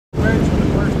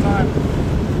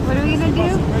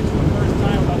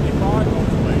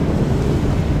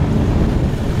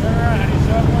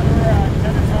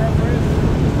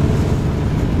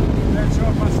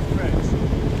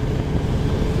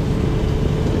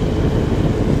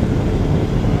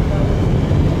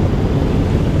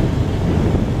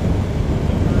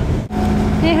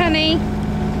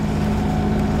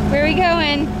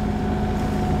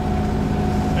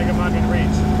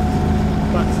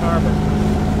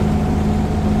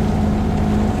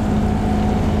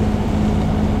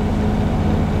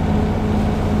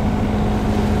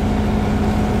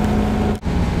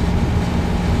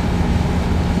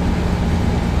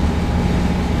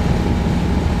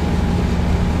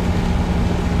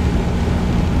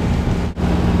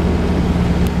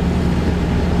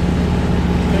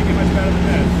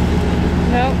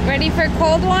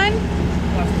cold one?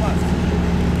 Plus, plus.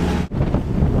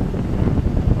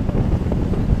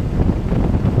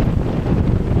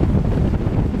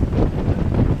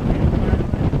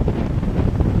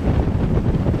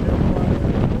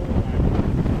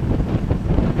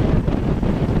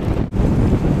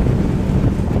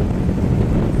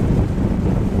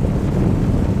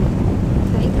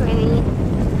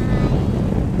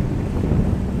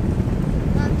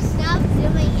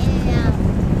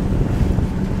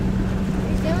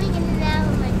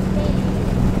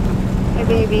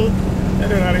 Baby.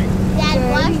 Hello, honey. Dad,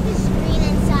 Good. watch the screen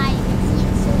inside. You can see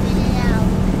it zoom in and out.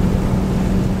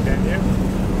 Can you?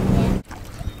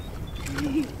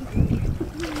 Yeah.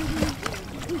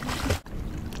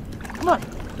 Come on.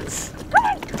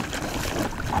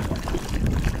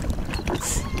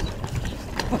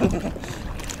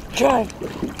 Drive.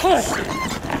 Come on.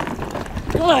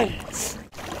 Come on.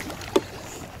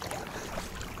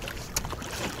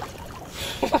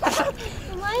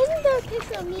 Why isn't there a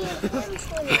picture of me and him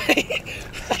swimming?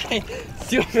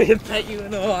 Do you want me to pet you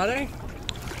in the water?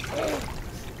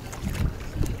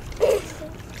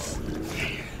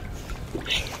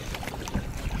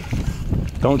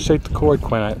 Don't shake the cord,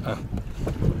 Quinn.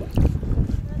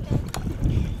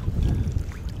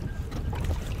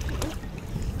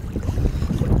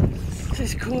 This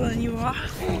is cooler than you are.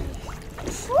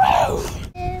 Whoa!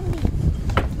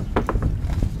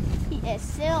 He is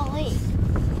silly.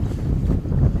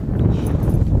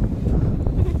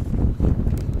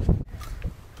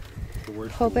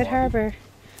 Hope Harbor.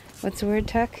 What's the word,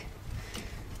 Tuck?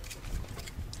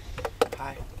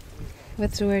 Hi.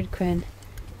 What's the word, Quinn?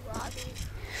 Robbie.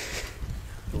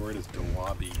 The word is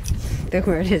Dawabi. The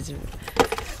word is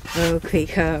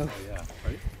Voquico. Oh yeah,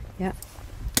 right? Yeah.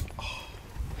 Oh.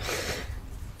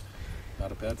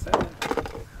 Not a bad sound.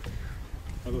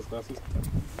 Are those glasses?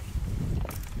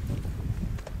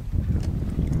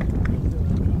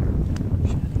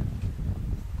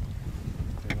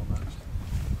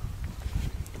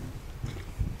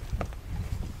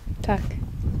 Tuck.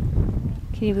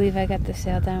 Can you believe I got the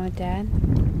sail down with Dad?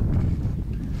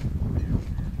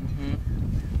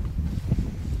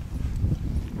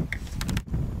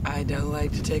 I don't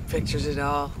like to take pictures at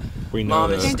all. We know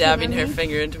Mom is that. stabbing her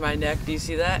finger into my neck. Do you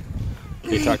see that?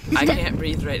 Hey, Tuck. I can't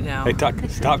breathe right now. Hey, Tuck.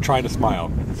 Stop trying to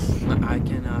smile. I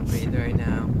cannot breathe right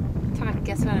now. Tuck,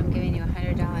 guess what? I'm giving you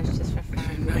 $100 just for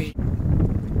fun. Right.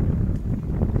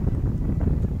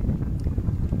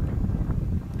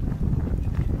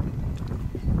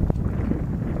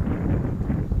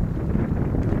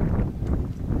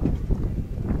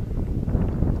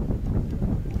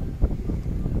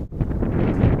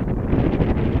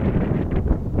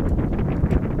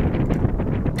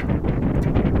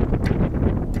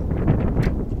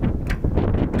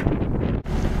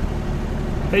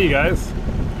 Hey, you guys.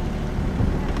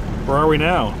 Where are we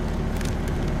now?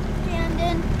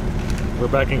 Camden. We're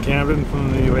back in Camden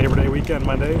from the Labor Day weekend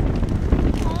Monday.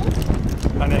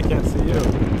 Honey, I can't see you.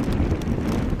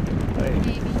 Hey.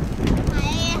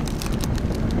 Hi.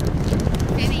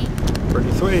 Benny.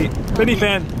 Pretty sweet. Benny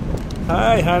fan.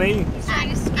 Hi, honey.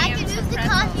 I can move the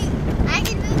coffee. I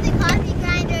can move the coffee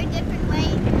grinder a different way.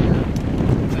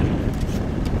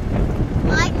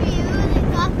 Well, I can move the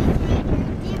coffee grinder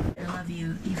different. I love you.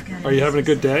 You've got Are you having a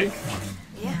good day?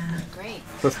 Yeah, great.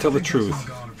 Let's tell the truth.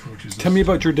 Tell me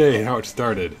about your day and how it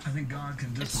started.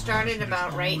 It started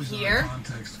about right here,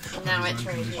 and now it's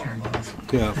right here.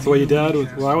 Yeah, so your dad was,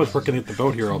 well, I was working at the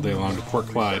boat here all day long to Port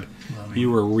Clyde. You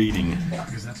were reading.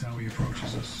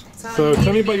 So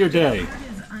tell me about your day.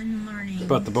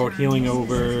 About the boat healing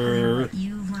over,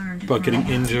 about getting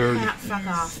injured. Fuck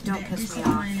off. Don't piss me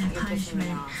off. You're pissing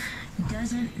me off.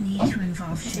 doesn't need to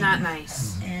involve shame. It's not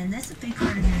nice. And that's a big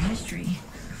part of your history.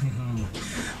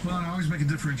 Well, I always make a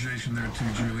differentiation there too,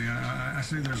 Julie. I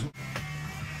say there's...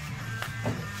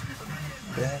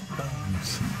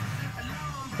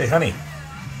 Hey, honey.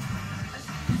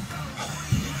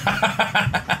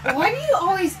 Why do you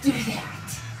always do that?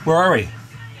 Where are we?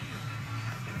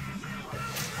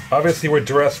 Obviously, we're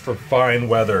dressed for fine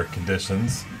weather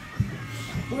conditions.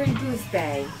 We're in Goose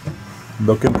Bay.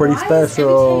 Looking pretty Why is every time you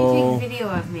special. take a video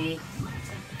of me?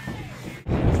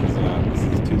 This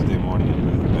is Tuesday morning in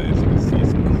Booth Bay, so you can see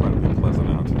it's incredibly pleasant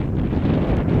out.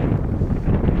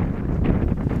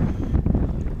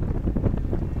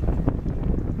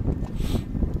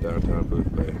 Downtown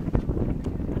Booth Bay.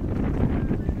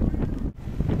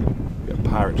 We got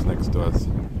pirates next to us.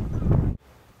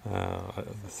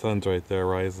 The sun's right there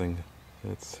rising.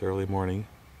 It's early morning.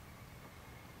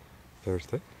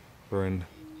 Thursday. We're in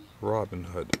Robin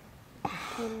Hood.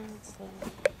 It's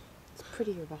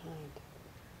prettier behind.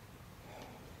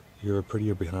 You're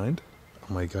prettier behind?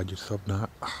 my God, you're so not.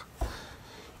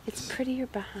 It's prettier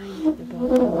behind the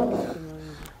boat.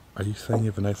 Are you saying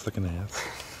you have a nice looking ass?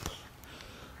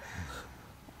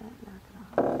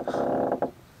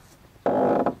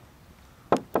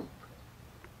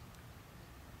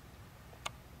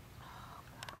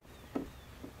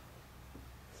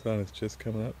 Sun is just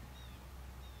coming up.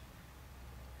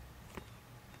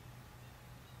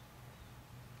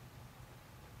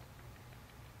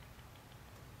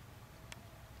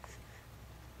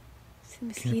 See the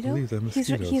mosquito? believe that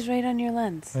mosquito. He's right on your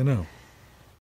lens. I know.